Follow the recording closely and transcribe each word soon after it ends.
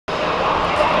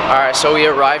Alright, so we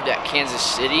arrived at Kansas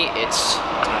City. It's,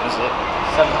 what time is it?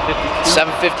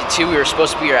 7:52. 7:52. We were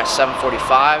supposed to be here at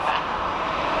 7:45,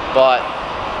 but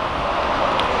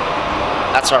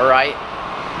that's alright.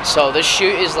 So this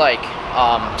shoot is like,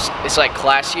 it's like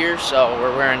classier, so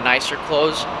we're wearing nicer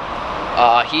clothes.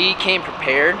 He came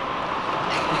prepared,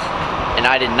 and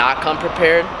I did not come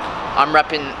prepared. I'm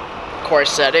repping Core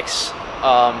Aesthetics.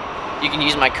 You can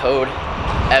use my code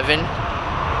Evan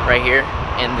right here,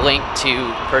 and the link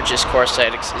to purchase Core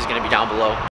Aesthetics is going to be down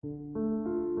below.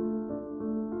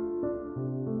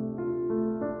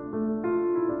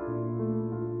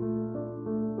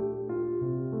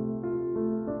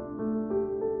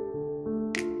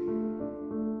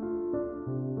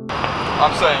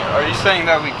 I'm saying, are you saying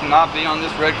that we cannot be on this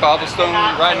red cobblestone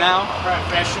right now?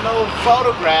 Professional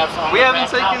photographs on We haven't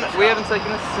taken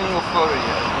a single photo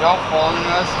yet. Y'all following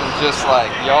us and just like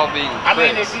y'all being I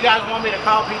mean, if you guys want me to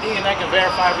call PD and they can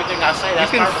verify everything I say, that's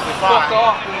perfectly fine. Fuck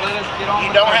off and let us get on. You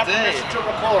don't have permission to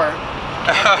record.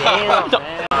 Damn,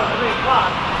 man. 3 o'clock,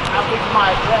 I'll give you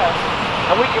my address,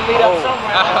 and we can meet up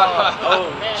somewhere. Oh,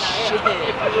 man, shit.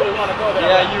 If you really want to go there.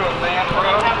 Yeah, you a man,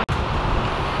 bro.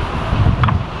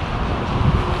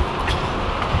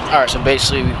 Alright, so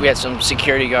basically we had some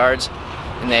security guards,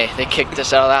 and they kicked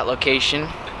us out of that location.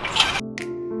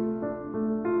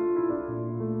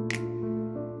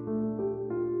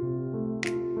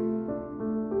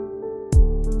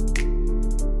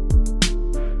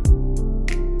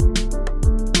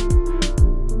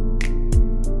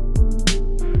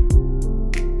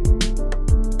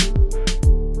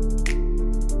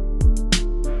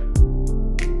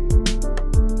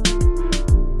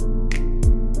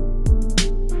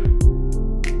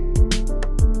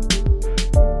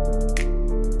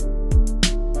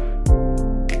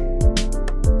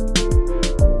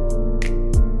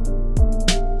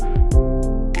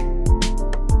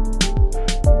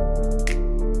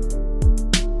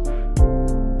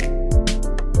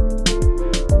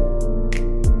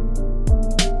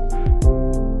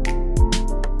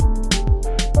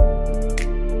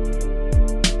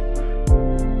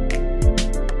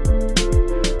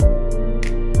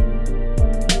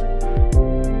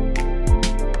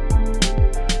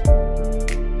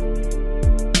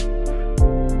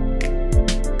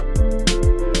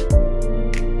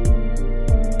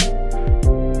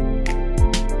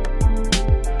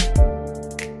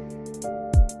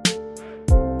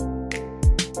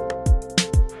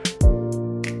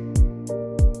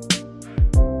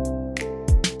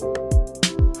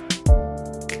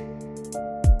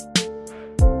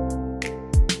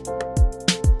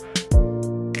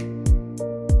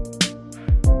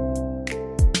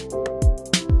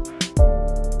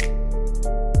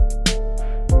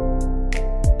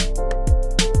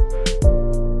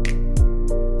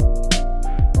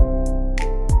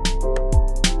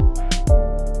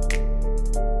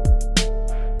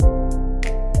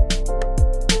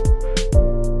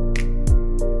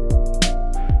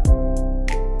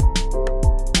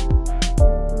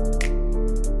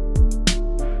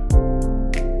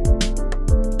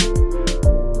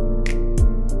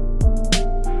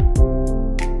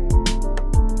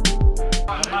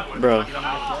 Bro,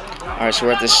 alright, so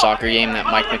we're at this soccer game that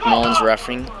Mike McMullen's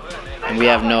refereeing, and we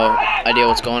have no idea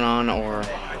what's going on or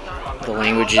the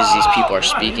languages these people are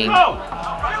speaking. I'm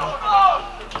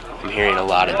hearing a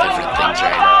lot of different things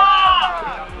right now.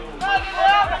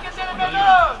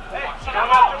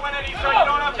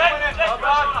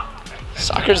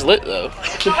 Soccer's lit though.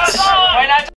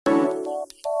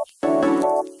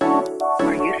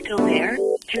 Are you still there?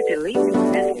 To delete this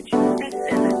message, press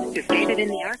 7. To save it in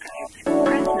the archives,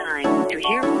 press 9. To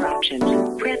hear more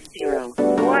options, press 0.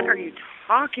 What are you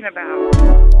talking about?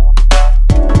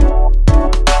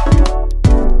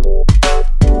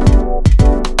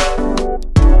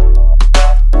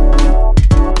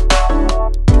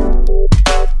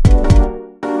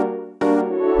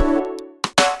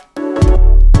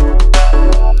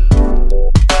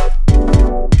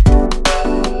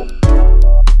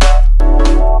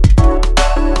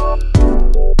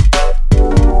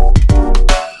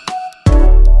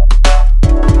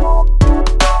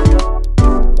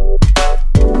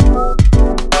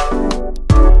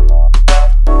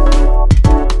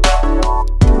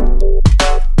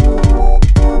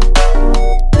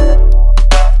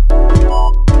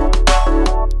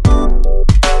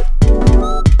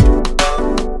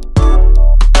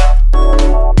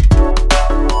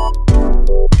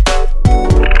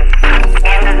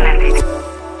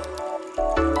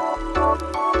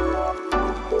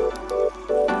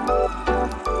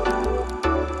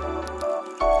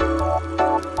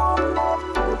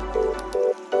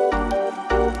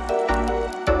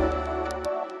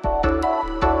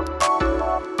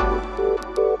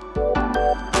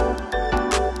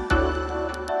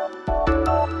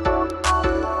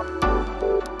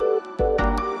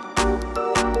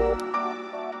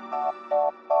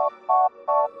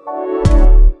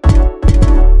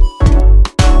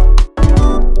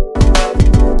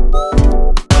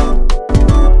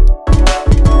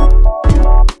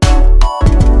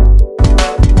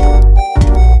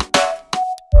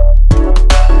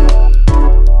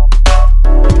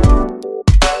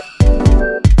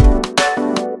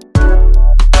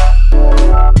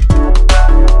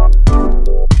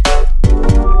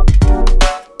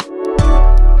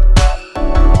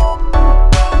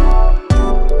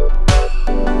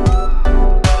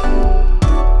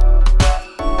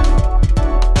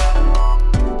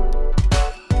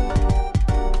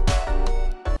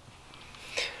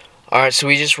 Alright, so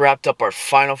we just wrapped up our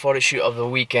final photo shoot of the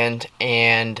weekend,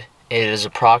 and it is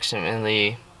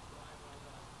approximately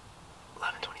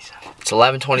 11:27. It's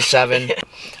 11:27.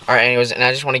 Alright, anyways, and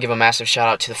I just want to give a massive shout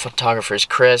out to the photographers,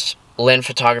 Chris, Lynn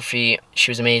Photography,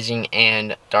 she was amazing,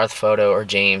 and Darth Photo, or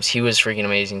James, he was freaking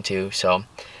amazing too. So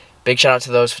big shout out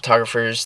to those photographers.